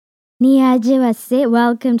Niaje wase,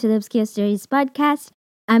 welcome to the Obscure Stories podcast.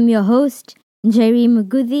 I'm your host, Jerry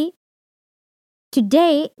Muguthi.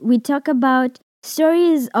 Today, we talk about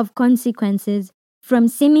stories of consequences from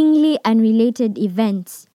seemingly unrelated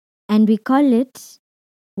events, and we call it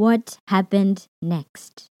What Happened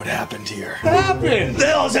Next. What happened here? What happened? What the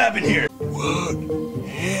hell's happened here? What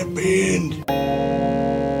happened?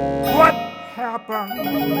 What happened?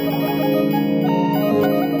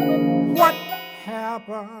 What happened?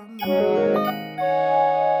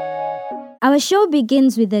 Our show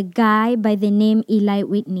begins with a guy by the name Eli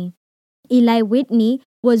Whitney. Eli Whitney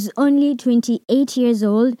was only 28 years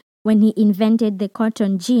old when he invented the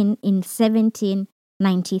cotton gin in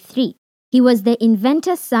 1793. He was the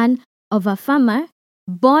inventor's son of a farmer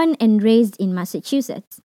born and raised in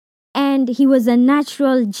Massachusetts. And he was a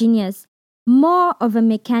natural genius, more of a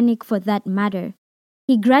mechanic for that matter.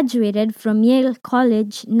 He graduated from Yale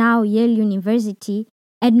College, now Yale University,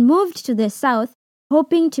 and moved to the South,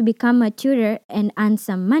 hoping to become a tutor and earn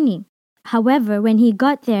some money. However, when he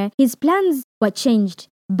got there, his plans were changed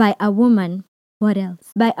by a woman. What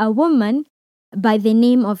else? By a woman by the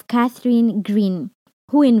name of Catherine Greene,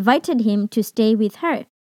 who invited him to stay with her.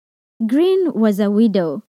 Greene was a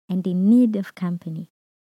widow and in need of company.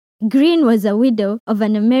 Greene was a widow of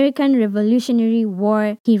an American Revolutionary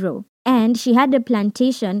War hero, and she had a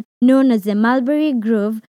plantation known as the Mulberry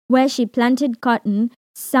Grove where she planted cotton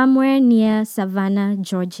somewhere near Savannah,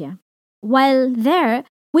 Georgia. While there,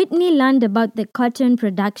 Whitney learned about the cotton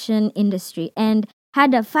production industry and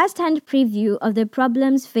had a first-hand preview of the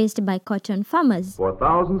problems faced by cotton farmers. For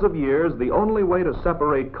thousands of years, the only way to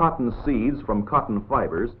separate cotton seeds from cotton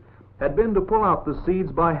fibers had been to pull out the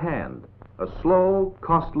seeds by hand, a slow,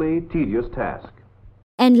 costly, tedious task.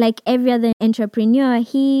 And like every other entrepreneur,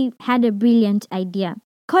 he had a brilliant idea.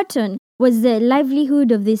 Cotton was the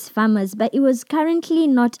livelihood of these farmers, but it was currently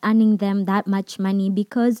not earning them that much money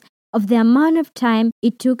because of the amount of time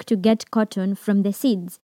it took to get cotton from the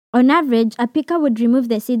seeds. On average, a picker would remove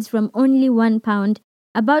the seeds from only 1 pound,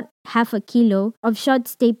 about half a kilo, of short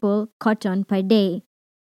staple cotton per day,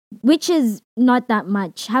 which is not that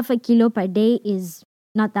much. Half a kilo per day is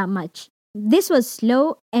not that much. This was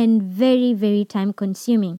slow and very, very time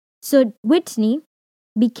consuming. So Whitney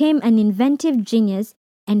became an inventive genius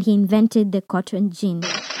and he invented the cotton gin.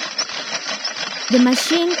 The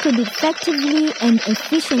machine could effectively and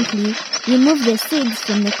efficiently remove the seeds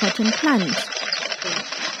from the cotton plant.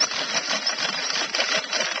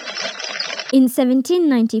 In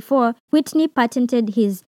 1794, Whitney patented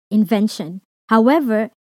his invention. However,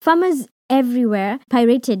 farmers everywhere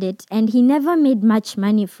pirated it and he never made much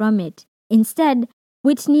money from it. Instead,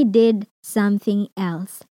 Whitney did something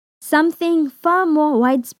else, something far more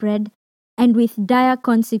widespread and with dire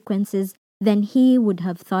consequences than he would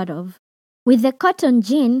have thought of. With the cotton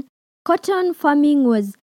gin, cotton farming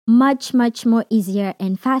was much more easier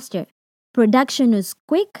and faster. Production was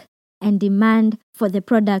quick and demand for the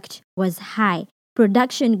product was high.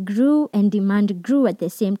 Production grew and demand grew at the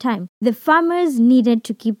same time. The farmers needed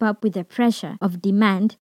to keep up with the pressure of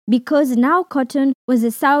demand because now cotton was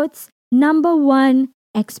the South's #1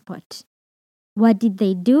 export. What did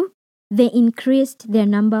they do? They increased their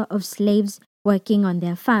number of slaves working on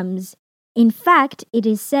their farms. In fact, it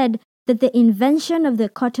is said that the invention of the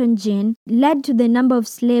cotton gin led to the number of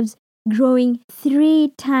slaves growing 3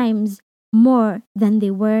 times more than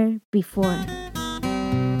they were before.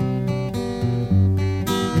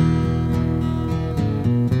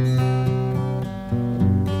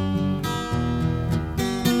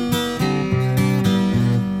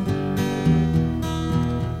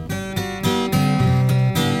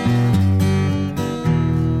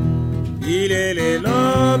 Ilele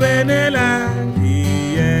lo benela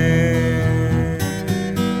iye.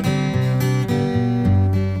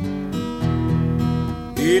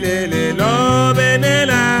 Ilele lo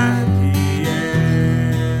benela iye.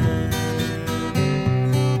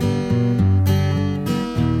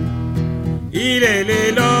 Ilele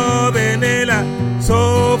lo benela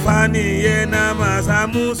sofani yena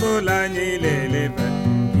masamuso la nyilele pa.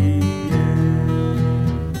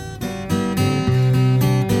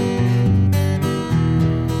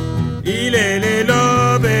 Ilele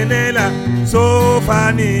lo benela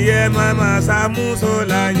sofani ye mama samuso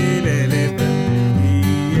la ilele pe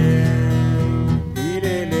iye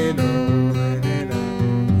ilele lo benela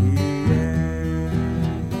iye.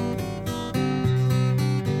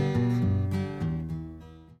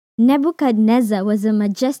 Nebuchadnezzar was a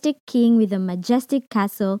majestic king with a majestic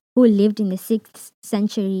castle who lived in the 6th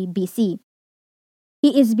century BC.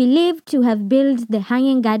 He is believed to have built the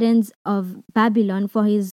Hanging Gardens of Babylon for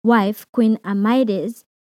his wife, Queen Amides.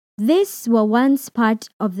 These were once part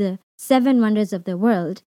of the 7 wonders of the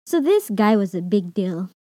world, so this guy was a big deal.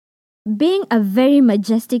 Being a very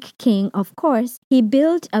majestic king, of course, he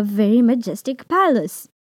built a very majestic palace.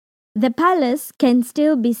 The palace can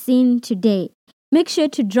still be seen today. Make sure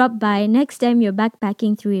to drop by next time you're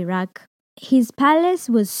backpacking through Iraq. His palace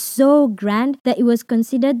was so grand that it was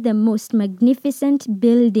considered the most magnificent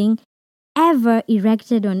building ever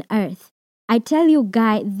erected on earth. I tell you,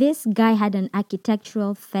 this guy had an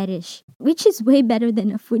architectural fetish, which is way better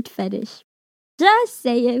than a foot fetish. Just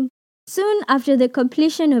saying. Soon after the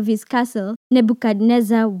completion of his castle,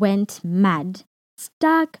 Nebuchadnezzar went mad.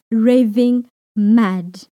 Stark raving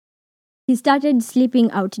mad. He started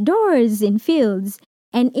sleeping outdoors in fields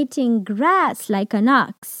and eating grass like an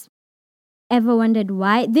ox. Ever wondered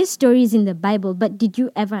why? This story is in the Bible, but did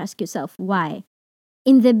you ever ask yourself why?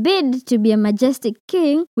 In the bid to be a majestic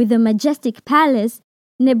king with a majestic palace,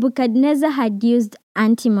 Nebuchadnezzar had used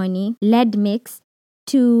antimony, lead mix,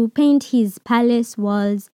 to paint his palace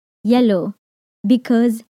walls yellow.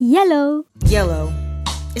 Because yellow. Yellow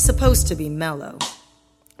is supposed to be mellow,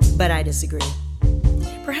 but I disagree.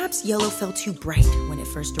 Perhaps yellow felt too bright when it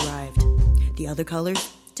first arrived. The other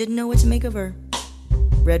colors didn't know what to make of her.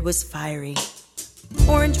 Red was fiery.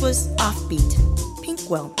 Orange was offbeat. Pink,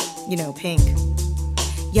 well, pink.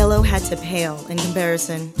 Yellow had to pale in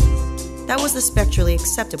comparison. That was the spectrally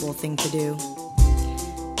acceptable thing to do.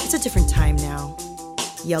 It's a different time now.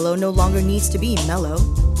 Yellow no longer needs to be mellow.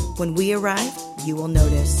 When we arrive, you will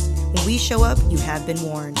notice. When we show up, you have been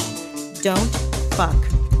warned. Don't fuck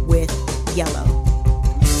with yellow.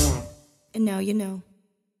 And now you know.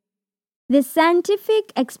 The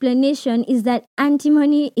scientific explanation is that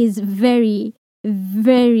antimony is very,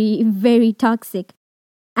 very, very toxic.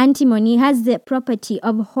 Antimony has the property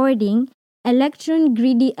of hoarding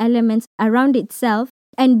electron-greedy elements around itself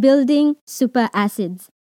and building superacids.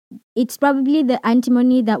 It's probably the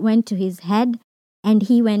antimony that went to his head and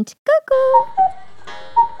he went cuckoo.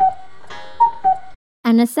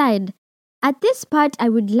 An aside, at this part I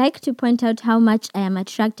would like to point out how much I am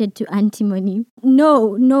attracted to antimony.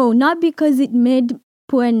 No, not because it made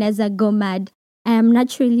poor Neza go mad. I am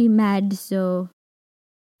naturally mad, so...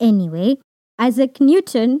 Anyway, Isaac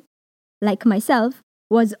Newton, like myself,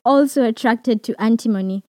 was also attracted to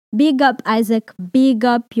antimony. Big up, Isaac. Big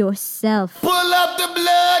up yourself. Pull up the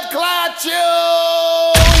blood clot tune!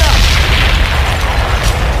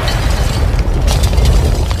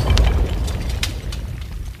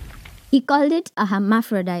 He called it a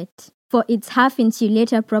hermaphrodite for its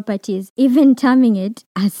half-insulator properties, even terming it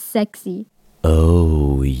as sexy.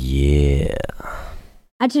 Oh, yeah.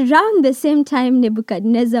 At around the same time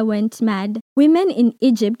Nebuchadnezzar went mad, women in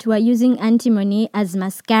Egypt were using antimony as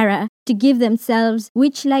mascara to give themselves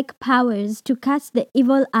witch-like powers to cast the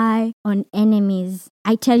evil eye on enemies.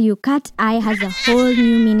 I tell you, cat eye has a whole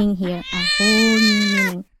new meaning here. A whole new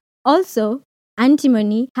meaning. Also,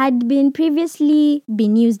 antimony had previously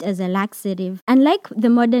been used as a laxative. Unlike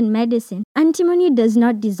the modern medicine, antimony does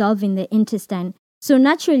not dissolve in the intestine. So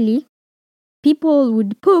naturally, people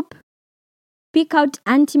would poop, pick out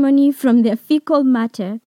antimony from their fecal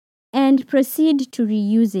matter, and proceed to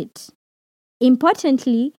reuse it.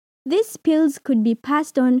 Importantly, these pills could be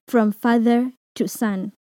passed on from father to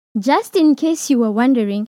son. Just in case you were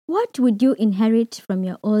wondering, what would you inherit from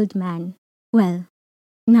your old man? Well,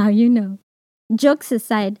 now you know. Jokes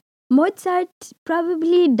aside, Mozart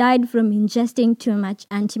probably died from ingesting too much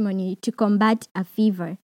antimony to combat a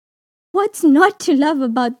fever. What's not to love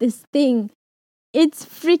about this thing? It's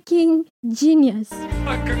freaking genius. Katie,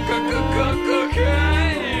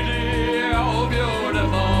 oh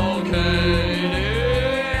beautiful Katie,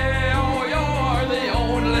 oh you're the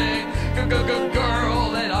only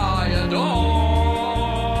girl that I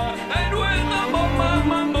adore. And when the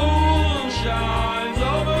moon shines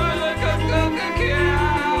over the cowshed,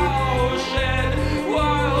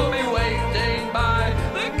 we'll be waiting by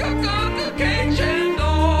the kitchen door.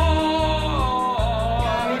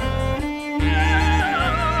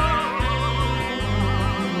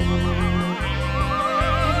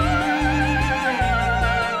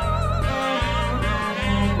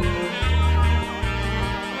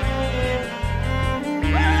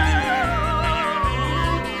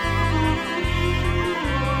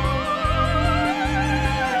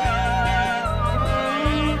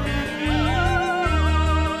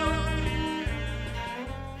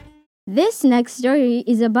 This next story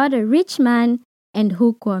is about a rich man and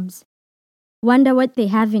hookworms. Wonder what they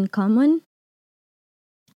have in common?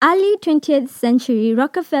 Early 20th century,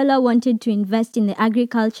 Rockefeller wanted to invest in the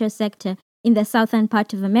agriculture sector in the southern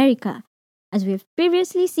part of America. As we've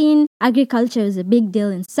previously seen, agriculture is a big deal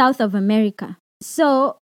in South of America.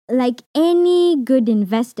 So, like any good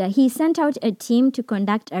investor, he sent out a team to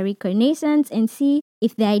conduct a reconnaissance and see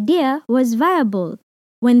if the idea was viable.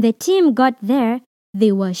 When the team got there,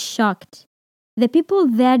 they were shocked. The people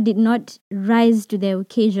there did not rise to the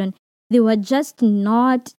occasion. They were just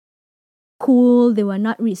not cool. They were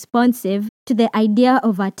not responsive to the idea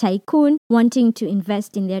of a tycoon wanting to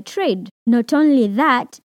invest in their trade. Not only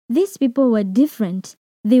that, these people were different.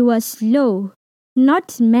 They were slow.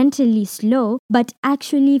 Not mentally slow, but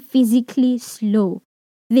actually physically slow.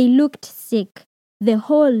 They looked sick, the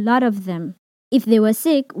whole lot of them. If they were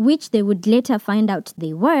sick, which they would later find out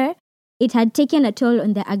they were, it had taken a toll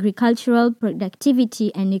on their agricultural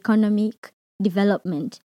productivity and economic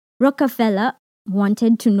development. Rockefeller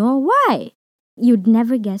wanted to know why. You'd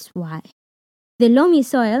never guess why. The loamy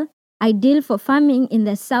soil, ideal for farming in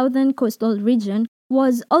the southern coastal region,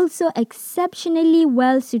 was also exceptionally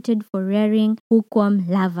well suited for rearing hookworm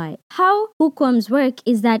larvae. How hookworms work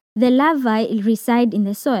is that the larvae reside in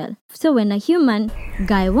the soil. So when a human,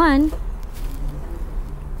 Guy 1,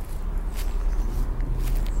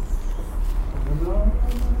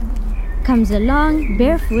 comes along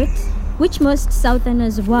barefoot, which most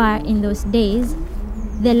southerners were in those days,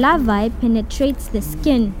 the larvae penetrates the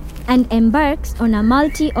skin and embarks on a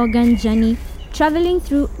multi-organ journey, traveling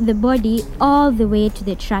through the body all the way to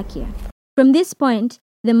the trachea. From this point,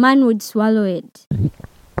 the man would swallow it.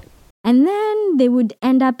 And then they would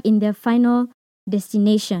end up in their final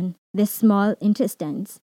destination, the small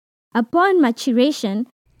intestines. Upon maturation,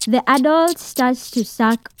 the adult starts to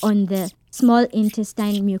suck on the small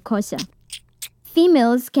intestine mucosa.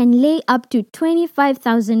 Females can lay up to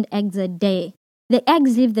 25,000 eggs a day. The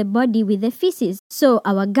eggs leave the body with the feces. So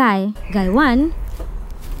our Guy 1,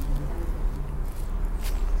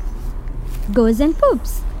 goes and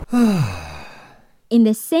poops in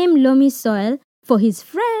the same loamy soil for his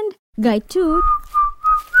friend Guy 2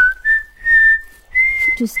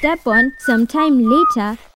 to step on sometime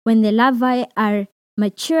later when the larvae are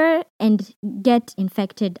mature and get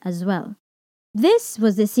infected as well. This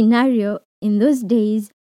was the scenario in those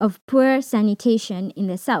days of poor sanitation in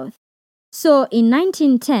the South. So in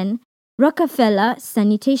 1910, Rockefeller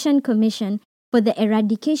Sanitation Commission for the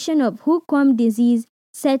Eradication of Hookworm Disease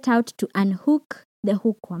set out to unhook the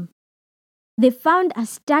hookworm. They found a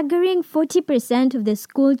staggering 40% of the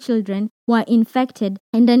school children were infected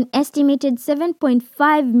and an estimated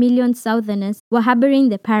 7.5 million Southerners were harboring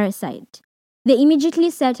the parasite. They immediately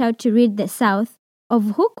set out to rid the South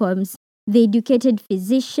of hookworms. They educated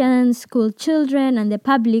physicians, school children, and the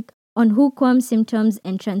public on hookworm symptoms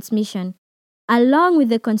and transmission, along with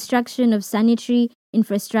the construction of sanitary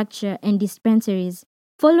infrastructure and dispensaries.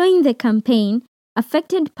 Following the campaign,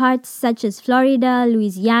 affected parts such as Florida,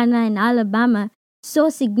 Louisiana, and Alabama saw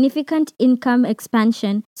significant income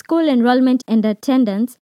expansion, school enrollment and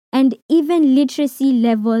attendance, and even literacy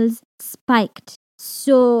levels spiked.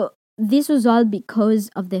 So this was all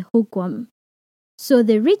because of the hookworm. So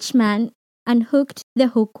the rich man unhooked the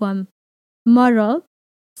hookworm. Moral: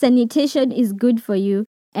 sanitation is good for you,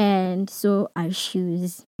 and so are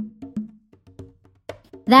shoes.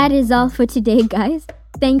 That is all for today, guys.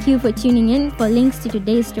 Thank you for tuning in. For links to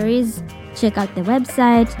today's stories, check out the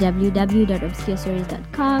website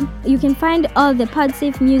www.obscurestories.com. You can find all the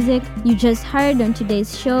PodSafe music you just heard on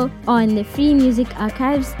today's show on the Free Music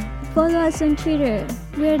Archives. Follow us on Twitter.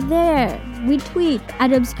 We're there. We tweet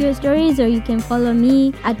at Obscure Stories, or you can follow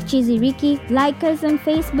me at Cheesy Ricky. Like us on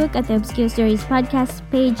Facebook at the Obscure Stories podcast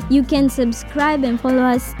page. You can subscribe and follow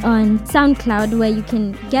us on SoundCloud, where you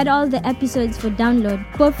can get all the episodes for download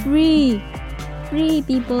for free. Free,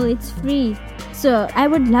 people, it's free. So I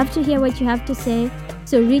would love to hear what you have to say.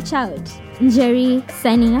 So reach out. Jerry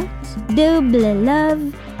signing out. Double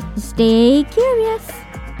love. Stay curious.